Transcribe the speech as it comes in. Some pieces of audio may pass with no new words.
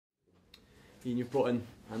And you've brought in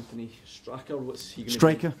Anthony Straker. What's he going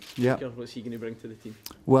Straker, yeah. What's he going to bring to the team?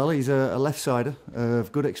 Well, he's a left-sider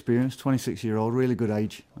of good experience, 26-year-old, really good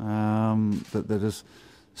age. That has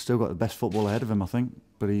still got the best football ahead of him, I think.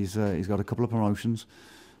 But he's got a couple of promotions,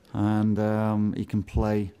 and he can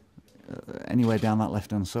play anywhere down that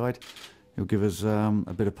left-hand side. He'll give us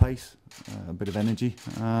a bit of pace, a bit of energy,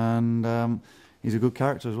 and he's a good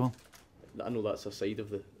character as well. I know that's a side of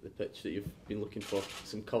the pitch that you've been looking for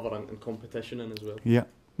some cover and competition in as well. Yeah,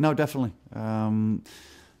 no, definitely.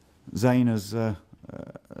 Zane has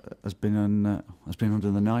been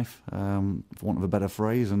under the knife, for want of a better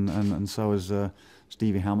phrase, and so has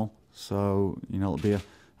Stevie Hamill. So it'll be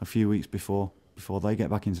a few weeks before they get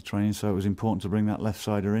back into training. So it was important to bring that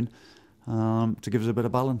left-sider in to give us a bit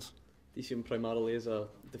of balance. Do you see him primarily as a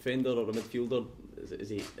defender or a midfielder? Is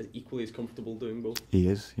he equally as comfortable doing both? He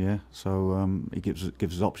is, yeah. So he gives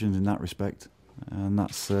us options in that respect, and that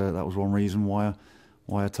was one reason why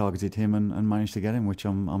I targeted him and managed to get him, which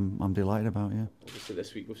I'm delighted about. Yeah. Obviously,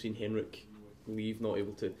 this week we've seen Henrik leave, not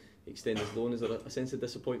able to extend his loan. Is there a sense of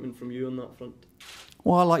disappointment from you on that front?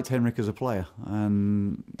 Well, I liked Henrik as a player,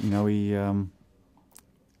 and he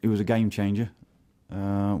was a game changer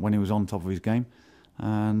when he was on top of his game.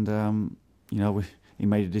 And he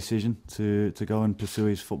made a decision to go and pursue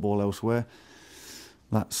his football elsewhere.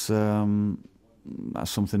 That's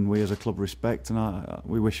something we as a club respect, and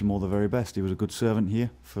we wish him all the very best. He was a good servant here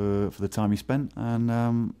for the time he spent,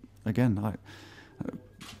 and again,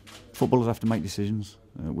 footballers have to make decisions,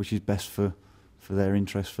 which is best for their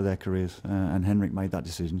interests, for their careers, and Henrik made that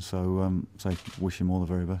decision. So wish him all the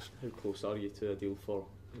very best. How close are you to a deal for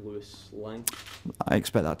Lewis Lang? I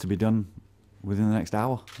expect that to be done within the next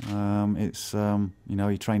hour.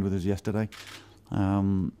 He trained with us yesterday.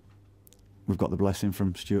 We've got the blessing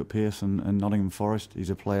from Stuart Pearce and Nottingham Forest. He's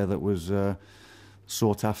a player that was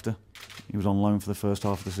sought after. He was on loan for the first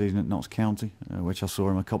half of the season at Notts County, which I saw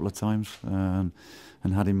him a couple of times, and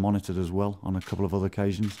had him monitored as well on a couple of other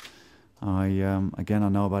occasions. I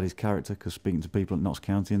know about his character because speaking to people at Notts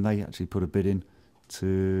County, and they actually put a bid in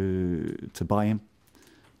to buy him.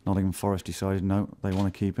 Nottingham Forest decided no, they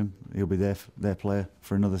want to keep him. He'll be their player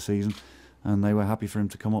for another season, and they were happy for him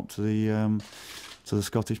to come up to the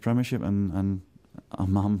Scottish Premiership, and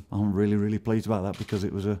I'm really, really pleased about that, because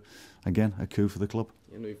it was a coup for the club.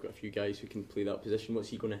 You've got a few guys who can play that position. What's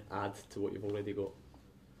he going to add to what you've already got?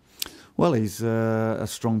 Well, he's a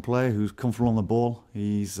strong player who's comfortable on the ball.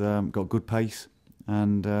 He's got good pace,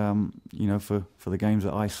 and for the games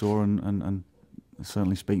that I saw, and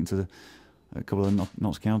certainly speaking to a couple of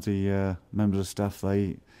Notts County members of staff,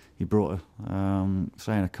 he brought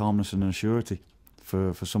a calmness and a surety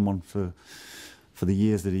for someone for the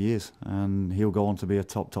years that he is, and he'll go on to be a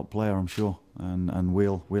top player, I'm sure, and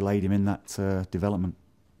we'll aid him in that development.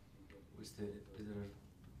 Is there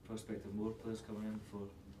a prospect of more players coming in before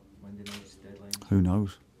Monday night's deadline? Who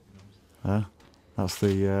knows? That's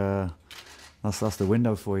the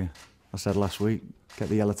window for you. I said last week, get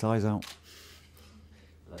the yellow ties out.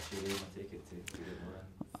 That's your aim, I take it, to get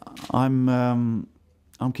more in.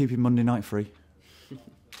 I'm keeping Monday night free.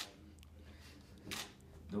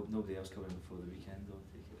 Nobody else coming before the weekend, though, I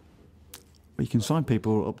take it. Well, you can sign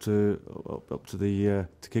people up to the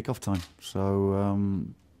to kick-off time. So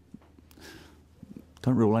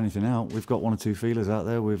don't rule anything out. We've got one or two feelers out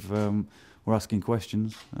there. We're asking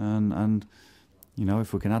questions, and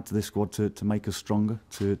if we can add to this squad to make us stronger,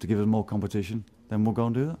 to give us more competition, then we'll go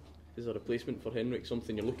and do that. Is there a replacement for Henrik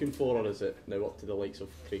something you're looking for, or is it now up to the likes of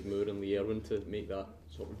Craig Moore and Lee Irwin to make that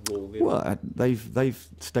sort of role there? Well, they've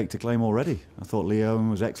staked a claim already. I thought Lee Irwin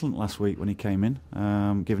was excellent last week when he came in.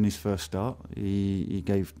 Given his first start, he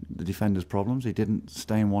gave the defenders problems. He didn't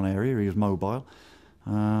stay in one area. He was mobile,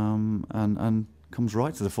 and comes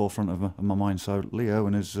right to the forefront of my mind. So Lee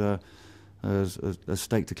Irwin has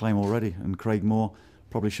staked a claim already, and Craig Moore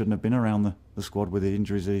probably shouldn't have been around the squad with the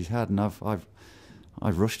injuries that he's had, and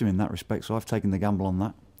I've rushed him in that respect, so I've taken the gamble on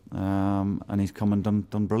that, and he's come and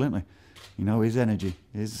done brilliantly. His energy,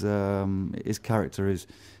 his character, it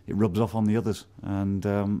rubs off on the others, and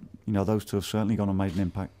those two have certainly gone and made an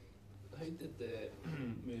impact. How did the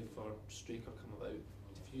move for Straker come about?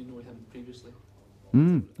 Did you know him previously?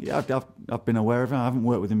 Yeah, I've been aware of him. I haven't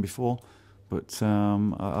worked with him before, but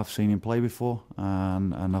I've seen him play before,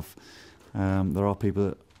 and there are people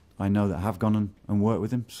that I know that have gone and worked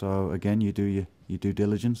with him. So again, you do your due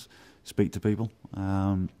diligence, speak to people.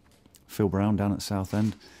 Phil Brown down at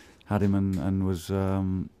Southend had him and was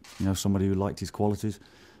somebody who liked his qualities,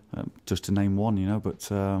 just to name one. But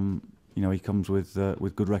he comes with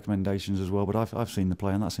good recommendations as well. But I've seen the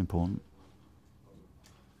play, and that's important.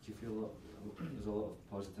 Do you feel there's a lot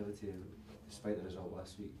of positivity despite the result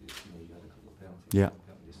last week, you had a couple of penalty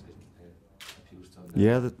decision, appeals turned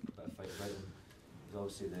Yeah, bit of fight about them.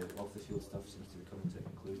 Obviously the off the field stuff seems to be coming to a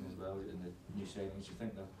conclusion as well in the new signings. Do you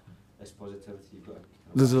think that this positivity you've got?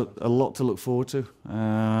 There's a lot to look forward to,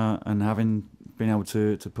 and having been able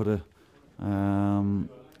to put a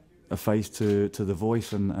face to the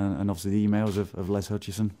voice and obviously the emails of Les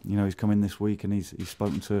Hutchison. He's come in this week and he's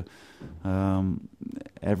spoken to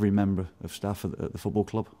every member of staff at the football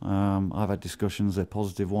club. I've had discussions, they're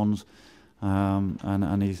positive ones,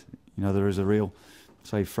 and he's there is a real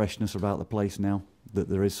freshness about the place now, that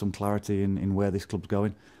there is some clarity in where this club's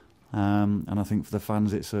going, and I think for the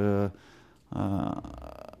fans it's a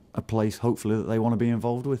place hopefully that they want to be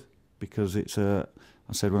involved with, because I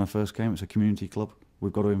said when I first came, it's a community club.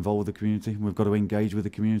 We've got to involve the community. We've got to engage with the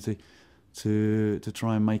community to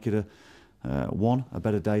try and make it a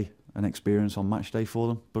better day, an experience on match day for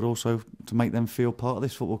them, but also to make them feel part of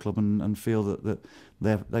this football club and feel that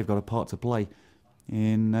they've got a part to play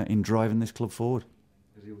in driving this club forward.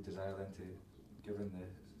 The real desire then to give them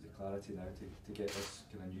the clarity now to get this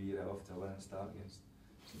kind of new year off to a winning start against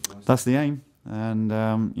St Johnstone. That's the aim, and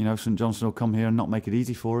St Johnstone will come here and not make it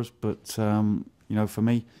easy for us, but for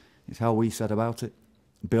me, it's how we set about it.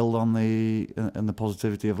 Build on the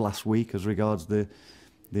positivity of last week as regards the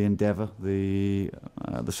endeavour, the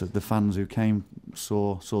fans who came,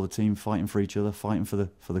 saw the team fighting for each other, fighting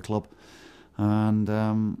for the club, and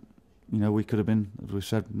we could have been, as we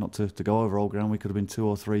said, not to go over old ground, we could have been 2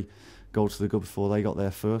 or 3 goals to the good before they got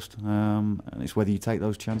there first, and it's whether you take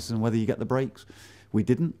those chances and whether you get the breaks. We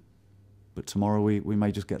didn't, but tomorrow we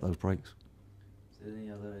may just get those breaks. Is there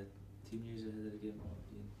any other team news ahead of the game?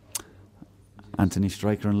 Anthony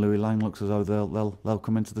Straker and Louis Lang looks as though they'll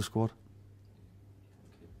come into the squad.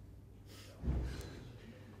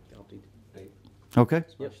 Okay.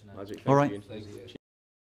 Yep. Magic. All right. Thank you.